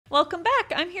Welcome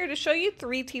back! I'm here to show you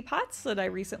 3 teapots that I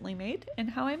recently made and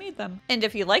how I made them. And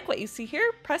if you like what you see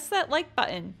here, press that like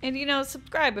button. And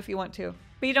subscribe if you want to.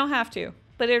 But you don't have to.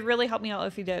 But it'd really help me out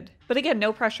if you did. But again,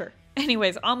 no pressure.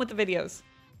 Anyways, on with the videos.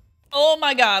 Oh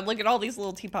my god, look at all these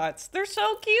little teapots. They're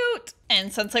so cute!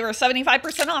 And since they were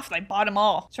 75% off, I bought them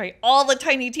all. That's right, all the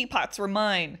tiny teapots were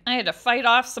mine. I had to fight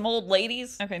off some old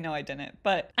ladies. Okay, no I didn't,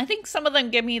 but I think some of them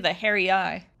give me the hairy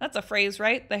eye. That's a phrase,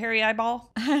 right? The hairy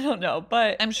eyeball? I don't know,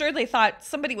 but I'm sure they thought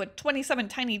somebody with 27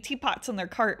 tiny teapots in their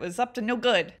cart was up to no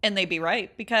good. And they'd be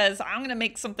right, because I'm gonna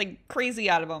make something crazy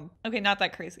out of them. Okay, not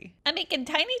that crazy. I'm making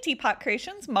tiny teapot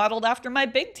creations modeled after my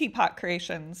big teapot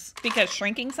creations. Because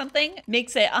shrinking something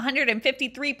makes it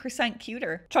 153%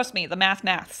 cuter. Trust me, the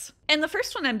maths. And the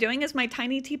first one I'm doing is my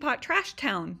tiny teapot trash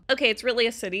town. Okay, it's really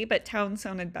a city, but town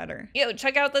sounded better. Yo,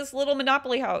 check out this little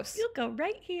Monopoly house. You'll go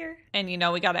right here. And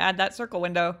we gotta add that circle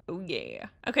window. Oh yeah.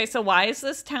 Okay, so why is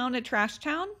this town a trash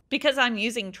town? Because I'm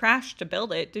using trash to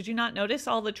build it. Did you not notice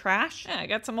all the trash? Yeah, I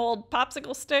got some old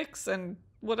popsicle sticks and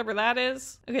whatever that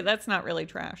is. Okay, that's not really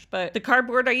trash, but the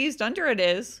cardboard I used under it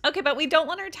is. Okay, but we don't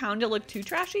want our town to look too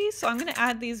trashy, so I'm gonna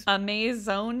add these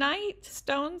amazonite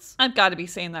stones. I've got to be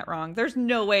saying that wrong. There's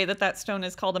no way that that stone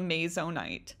is called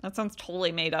amazonite. That sounds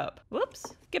totally made up. Whoops.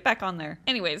 Get back on there.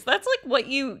 Anyways, that's like what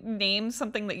you name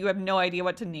something that you have no idea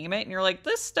what to name it, and you're like,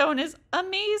 this stone is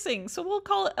amazing, so we'll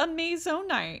call it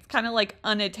amazonite. Kind of like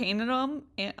unattainable.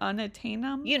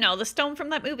 You know, the stone from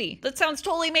that movie. That sounds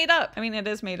totally made up. I mean, it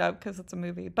is made up because it's a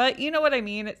movie, but you know what I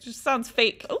mean. It just sounds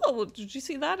fake. Oh, did you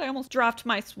see that? I almost dropped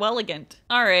my swelligant.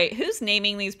 All right, who's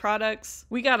naming these products?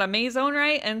 We got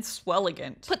amazonite and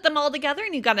swelligant. Put them all together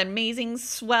and you got an amazing,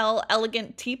 swell,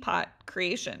 elegant teapot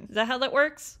creation. Is that how that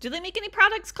works? Do they make any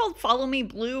products called Follow Me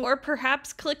Blue? Or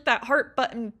perhaps click that heart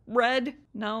button red?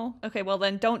 No? Okay, well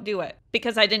then don't do it.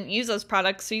 Because I didn't use those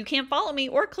products, so you can't follow me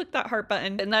or click that heart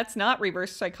button. And that's not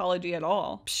reverse psychology at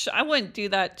all. Psh, I wouldn't do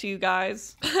that to you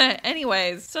guys.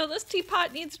 Anyways, so this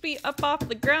teapot needs to be up off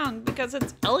the ground because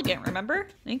it's elegant, remember?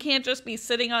 It can't just be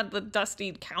sitting on the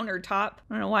dusty countertop. I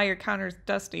don't know why your counter's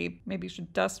dusty. Maybe you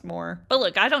should dust more. But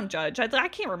look, I don't judge. I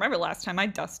can't remember last time I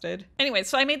dusted. Anyway,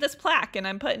 so I made this plaque and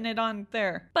I'm putting it on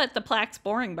there. But the plaque's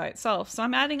boring by itself, so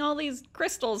I'm adding all these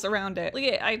crystals around it. Look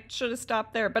at, I should have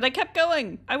stopped there, but I kept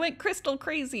going. I went crystal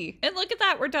crazy. And look at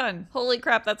that, we're done. Holy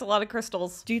crap, that's a lot of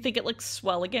crystals. Do you think it looks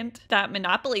swelligant? That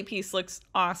Monopoly piece looks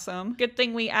awesome. Good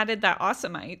thing we added that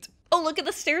awesomite. Oh, look at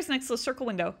the stairs next to the circle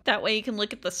window. That way you can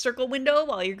look at the circle window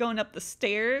while you're going up the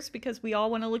stairs because we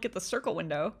all want to look at the circle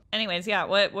window. Anyways, yeah,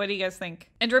 what do you guys think?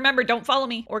 And remember, don't follow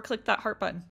me or click that heart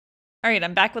button. All right,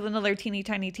 I'm back with another teeny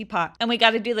tiny teapot. And we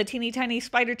got to do the teeny tiny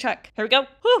spider check. Here we go.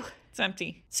 Whew. It's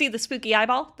empty. See the spooky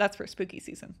eyeball? That's for spooky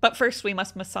season. But first we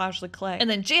must massage the clay and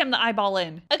then jam the eyeball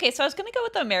in. Okay, so I was gonna go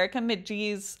with the American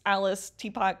McGee's Alice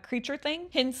teapot creature thing,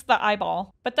 hence the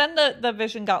eyeball. But then the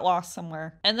vision got lost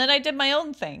somewhere. And then I did my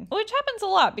own thing, which happens a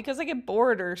lot because I get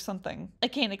bored or something. I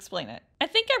can't explain it. I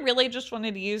think I really just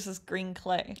wanted to use this green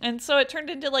clay. And so it turned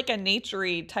into like a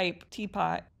nature-y type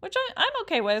teapot, which I'm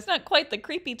okay with. It's not quite the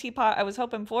creepy teapot I was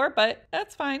hoping for, but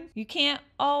that's fine. You can't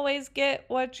always get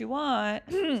what you want.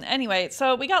 Anyway,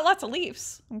 so we got lots of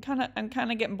leaves. I'm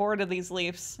kind of getting bored of these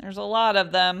leaves. There's a lot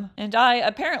of them, and I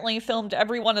apparently filmed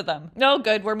every one of them. No,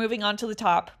 good, we're moving on to the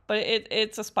top, but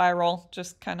it's a spiral,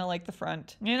 just kind of like the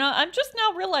front. You know, I'm just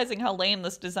now realizing how lame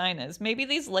this design is. Maybe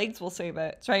these legs will save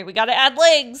it. That's right, we gotta add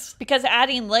legs, because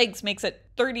adding legs makes it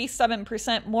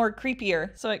 37% more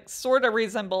creepier. So it sort of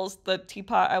resembles the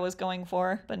teapot I was going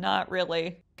for, but not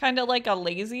really. Kind of like a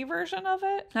lazy version of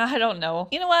it. I don't know.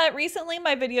 You know what? Recently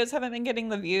my videos haven't been getting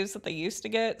the views that they used to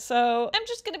get, so I'm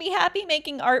just gonna be happy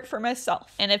making art for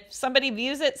myself. And if somebody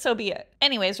views it, so be it.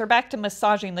 Anyways, we're back to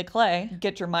massaging the clay.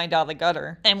 Get your mind out of the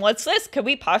gutter. And what's this? Could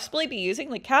we possibly be using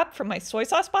the cap from my soy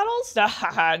sauce bottles?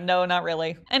 No, not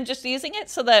really. I'm just using it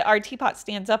so that our teapot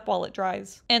stands up while it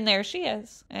dries. And there she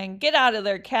is. And get out of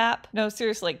there, cap. No,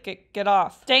 seriously, get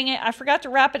off. Dang it, I forgot to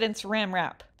wrap it in saran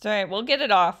wrap. It's all right, we'll get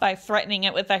it off by threatening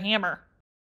it with a hammer.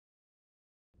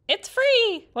 It's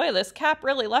free! Boy, this cap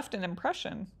really left an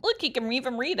impression. Look, you can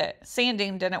even read it.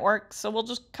 Sanding didn't work, so we'll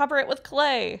just cover it with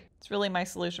clay. It's really my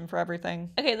solution for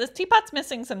everything. Okay, this teapot's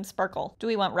missing some sparkle. Do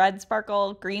we want red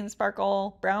sparkle, green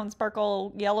sparkle, brown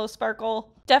sparkle, yellow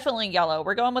sparkle? Definitely yellow.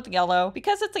 We're going with yellow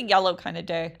because it's a yellow kind of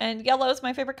day. And yellow is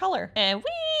my favorite color. And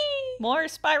whee! More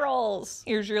spirals.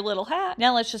 Here's your little hat.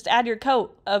 Now let's just add your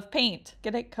coat of paint.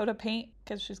 Get it? Coat of paint?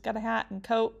 Because she's got a hat and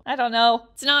coat. I don't know.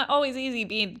 It's not always easy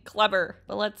being clever.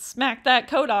 But let's smack that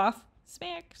coat off.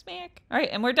 Smack, smack. All right,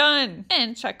 and we're done.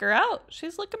 And check her out.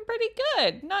 She's looking pretty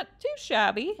good. Not too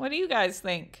shabby. What do you guys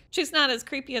think? She's not as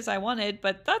creepy as I wanted,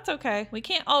 but that's okay. We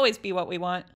can't always be what we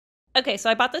want. Okay, so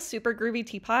I bought this super groovy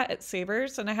teapot at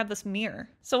Savers and I have this mirror.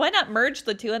 So why not merge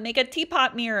the two and make a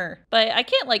teapot mirror? But I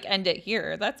can't like end it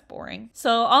here. That's boring. So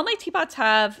all my teapots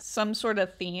have some sort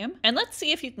of theme. And let's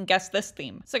see if you can guess this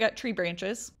theme. So I got tree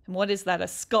branches. And what is that? A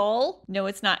skull? No,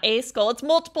 it's not a skull. It's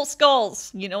multiple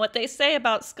skulls. You know what they say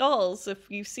about skulls. If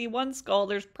you see one skull,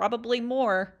 there's probably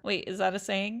more. Wait, is that a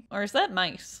saying? Or is that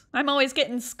mice? I'm always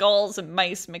getting skulls and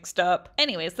mice mixed up.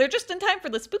 Anyways, they're just in time for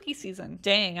the spooky season.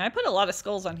 Dang, I put a lot of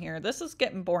skulls on here. This is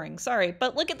getting boring, sorry,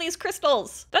 but look at these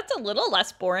crystals. That's a little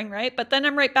less boring, right? But then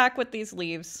I'm right back with these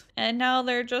leaves. And now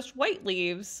they're just white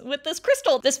leaves with this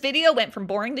crystal. This video went from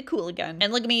boring to cool again.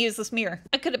 And look at me use this mirror.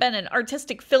 I could have been an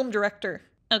artistic film director.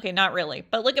 Okay, not really,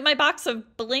 but look at my box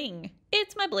of bling.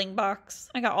 It's my bling box.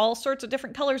 I got all sorts of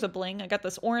different colors of bling. I got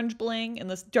this orange bling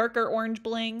and this darker orange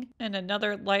bling and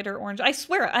another lighter orange. I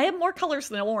swear, I have more colors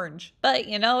than orange. But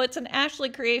you know, it's an Ashley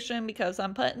creation because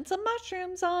I'm putting some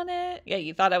mushrooms on it. Yeah,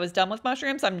 you thought I was done with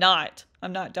mushrooms? I'm not.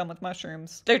 I'm not done with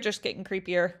mushrooms. They're just getting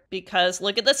creepier because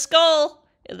look at the skull.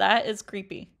 That is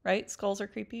creepy, right? Skulls are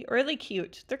creepy. Or are they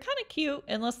cute? They're kind of cute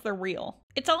unless they're real.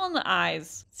 It's all in the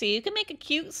eyes. See, you can make a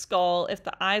cute skull if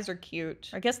the eyes are cute.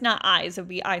 I guess not eyes, it would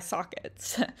be eye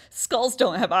sockets. Skulls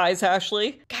don't have eyes,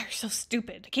 Ashley. God, you're so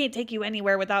stupid. I can't take you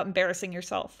anywhere without embarrassing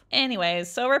yourself.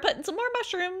 Anyways, so we're putting some more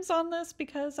mushrooms on this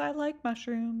because I like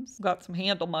mushrooms. We got some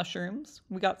handle mushrooms.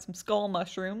 We got some skull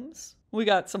mushrooms. We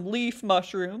got some leaf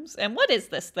mushrooms. And what is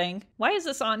this thing? Why is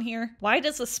this on here? Why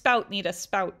does the spout need a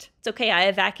spout? It's okay, I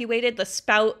evacuated the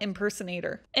spout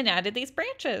impersonator and added these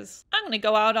branches. I'm gonna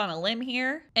go out on a limb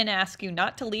here and ask you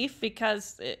not to leaf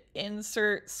because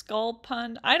insert skull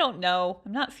pun. I don't know.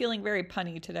 I'm not feeling very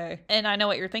punny today. And I know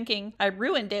what you're thinking. I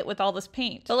ruined it with all this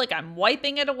paint. But look, I'm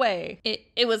wiping it away.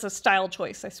 It was a style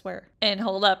choice, I swear. And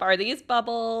hold up, are these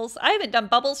bubbles? I haven't done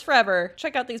bubbles forever.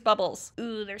 Check out these bubbles.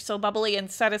 Ooh, they're so bubbly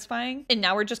and satisfying. And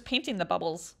now we're just painting the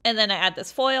bubbles. And then I add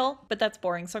this foil, but that's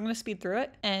boring, so I'm gonna speed through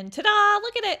it. And ta-da,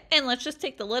 look at it. And let's just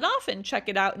take the lid off and check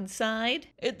it out inside.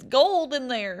 It's gold in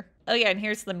there. Oh yeah, and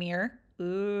here's the mirror.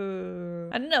 Ooh.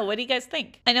 I don't know, what do you guys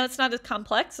think? I know it's not as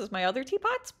complex as my other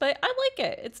teapots, but I like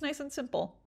it. It's nice and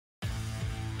simple.